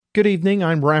Good evening,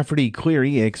 I'm Rafferty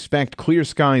Cleary. Expect clear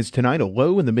skies tonight, a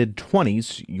low in the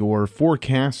mid-20s. Your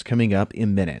forecast coming up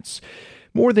in minutes.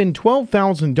 More than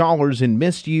 $12,000 in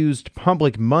misused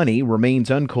public money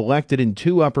remains uncollected in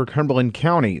two Upper Cumberland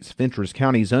counties. Fentress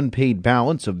County's unpaid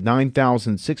balance of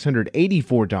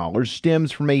 $9,684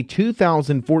 stems from a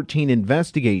 2014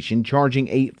 investigation charging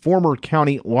a former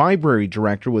county library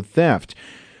director with theft.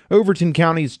 Overton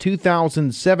County's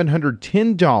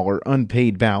 $2,710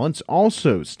 unpaid balance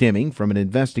also stemming from an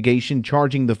investigation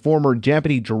charging the former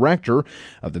deputy director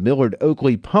of the Millard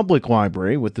Oakley Public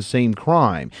Library with the same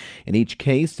crime. In each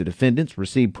case, the defendants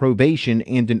received probation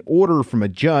and an order from a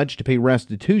judge to pay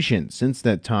restitution. Since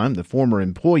that time, the former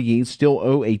employees still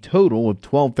owe a total of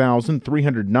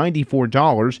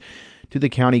 $12,394 to the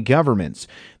county governments.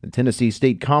 The Tennessee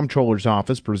State Comptroller's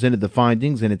Office presented the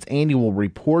findings in its annual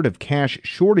report of cash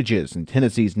shortages in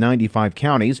Tennessee's 95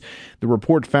 counties. The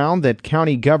report found that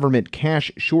county government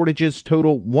cash shortages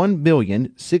total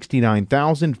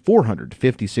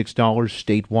 $1,069,456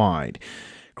 statewide.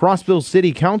 Crossville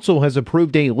City Council has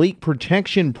approved a leak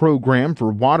protection program for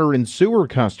water and sewer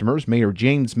customers. Mayor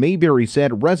James Mayberry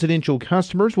said residential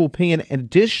customers will pay an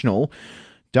additional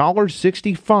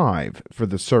 $1.65 for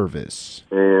the service.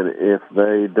 And if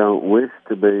they don't wish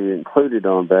to be included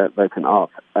on that, they can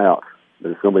opt out.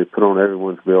 But it's going to be put on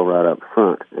everyone's bill right up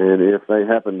front. And if they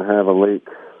happen to have a leak,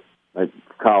 they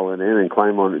call it in and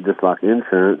claim on it just like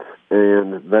insurance,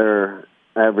 and their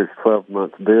average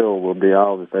 12-month bill will be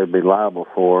all that they'd be liable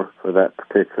for that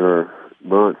particular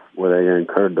month where they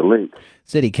incurred the leak.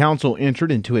 City Council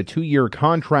entered into a 2-year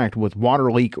contract with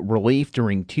Water Leak Relief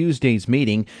during Tuesday's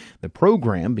meeting. The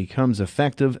program becomes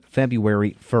effective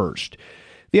February 1st.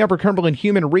 The Upper Cumberland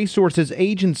Human Resources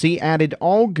Agency added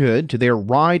All Good to their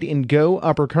Ride and Go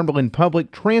Upper Cumberland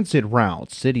public transit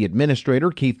routes. City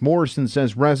Administrator Keith Morrison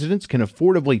says residents can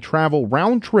affordably travel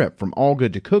round trip from All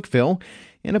Good to Cookeville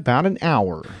in about an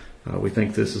hour. We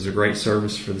think this is a great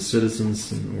service for the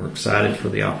citizens, and we're excited for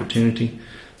the opportunity.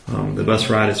 The bus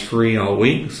ride is free all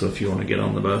week, so if you want to get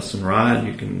on the bus and ride,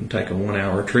 you can take a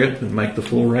 1-hour trip and make the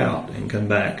full route and come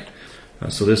back.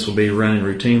 So this will be running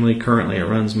routinely. Currently, it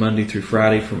runs Monday through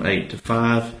Friday from 8 to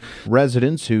 5.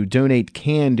 Residents who donate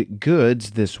canned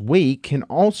goods this week can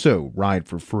also ride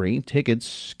for free.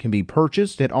 Tickets can be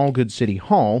purchased at All Good City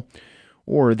Hall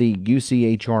or the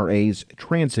UCHRA's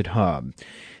Transit Hub.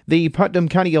 The Putnam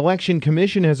County Election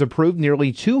Commission has approved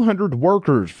nearly 200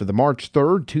 workers for the March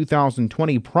 3rd,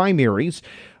 2020 primaries.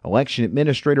 Election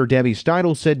Administrator Debbie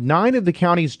Steidel said 9 of the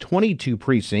county's 22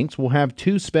 precincts will have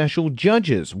 2 special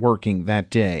judges working that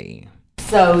day,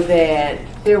 so that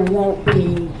there won't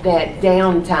be that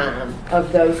downtime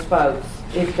of those folks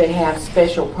if they have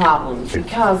special problems,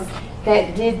 because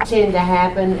that did tend to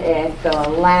happen at the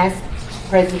last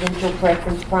presidential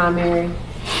preference primary,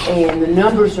 and the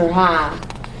numbers are high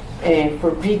and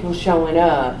for people showing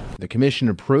up. The commission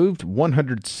approved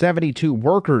 172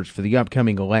 workers for the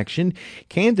upcoming election.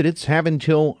 Candidates have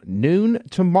until noon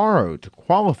tomorrow to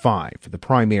qualify for the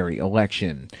primary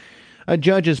election. A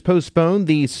judge has postponed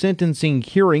the sentencing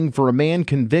hearing for a man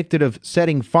convicted of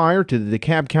setting fire to the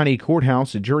DeKalb County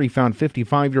Courthouse. A jury found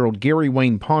 55-year-old Gary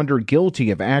Wayne Ponder guilty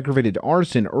of aggravated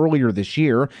arson earlier this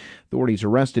year. Authorities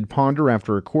arrested Ponder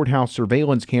after a courthouse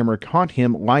surveillance camera caught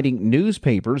him lighting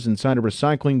newspapers inside a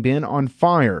recycling bin on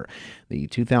fire. The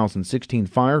 2016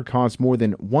 fire caused more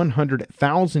than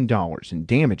 $100,000 in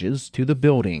damages to the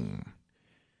building.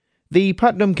 The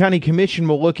Putnam County Commission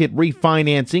will look at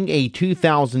refinancing a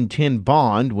 2010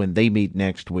 bond when they meet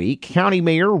next week. County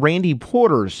Mayor Randy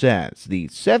Porter says the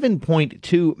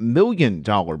 $7.2 million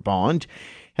bond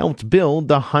helped build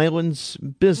the Highlands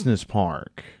Business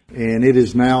Park. And it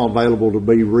is now available to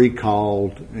be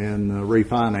recalled and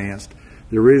refinanced.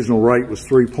 The original rate was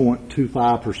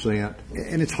 3.25%.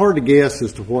 And it's hard to guess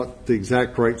as to what the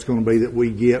exact rate is going to be that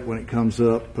we get when it comes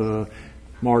up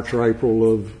March or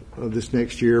April of this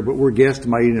next year, but we're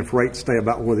guesstimating if rates stay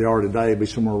about where they are today, it'll be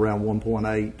somewhere around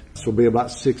 1.8. So it'll be about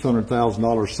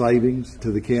 $600,000 savings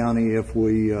to the county if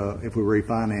we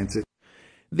refinance it.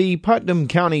 The Putnam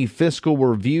County Fiscal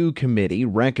Review Committee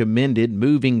recommended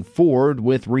moving forward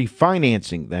with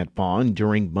refinancing that bond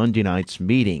during Monday night's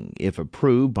meeting. If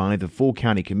approved by the full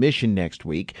county commission next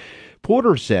week,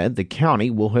 Porter said the county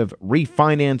will have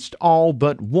refinanced all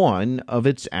but one of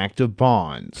its active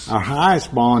bonds. Our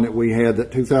highest bond that we had,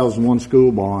 that 2001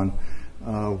 school bond,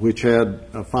 which had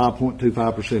a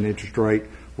 5.25% interest rate,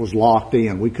 was locked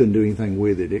in. We couldn't do anything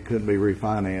with it. It couldn't be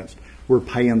refinanced. We're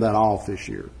paying that off this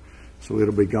year, so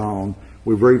it'll be gone.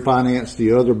 We've refinanced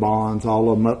the other bonds, all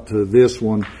of them up to this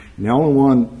one, And the only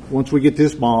one, once we get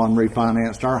this bond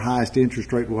refinanced, our highest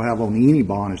interest rate we'll have on any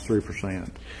bond is 3%.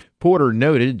 Porter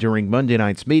noted during Monday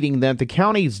night's meeting that the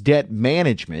county's debt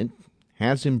management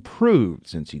has improved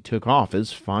since he took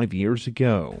office 5 years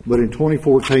ago. But in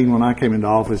 2014, when I came into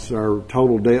office, our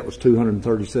total debt was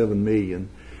 $237 million.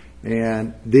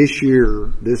 And this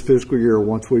year, this fiscal year,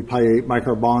 once we make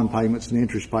our bond payments and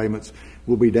interest payments,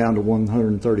 we'll be down to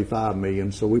 $135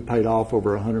 million. So we paid off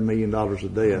over $100 million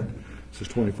of debt since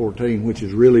 2014, which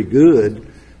is really good.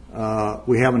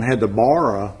 We haven't had to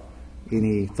borrow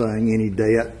any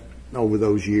debt over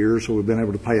those years, so we've been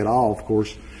able to pay it off. Of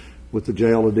course, with the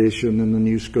jail addition and the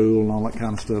new school and all that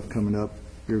kind of stuff coming up,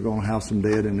 you're going to have some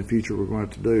debt in the future we're going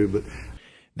to have to do. But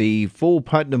the full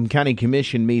Putnam County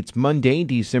Commission meets Monday,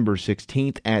 December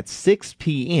 16th at 6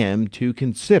 p.m. to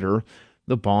consider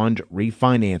the bond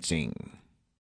refinancing.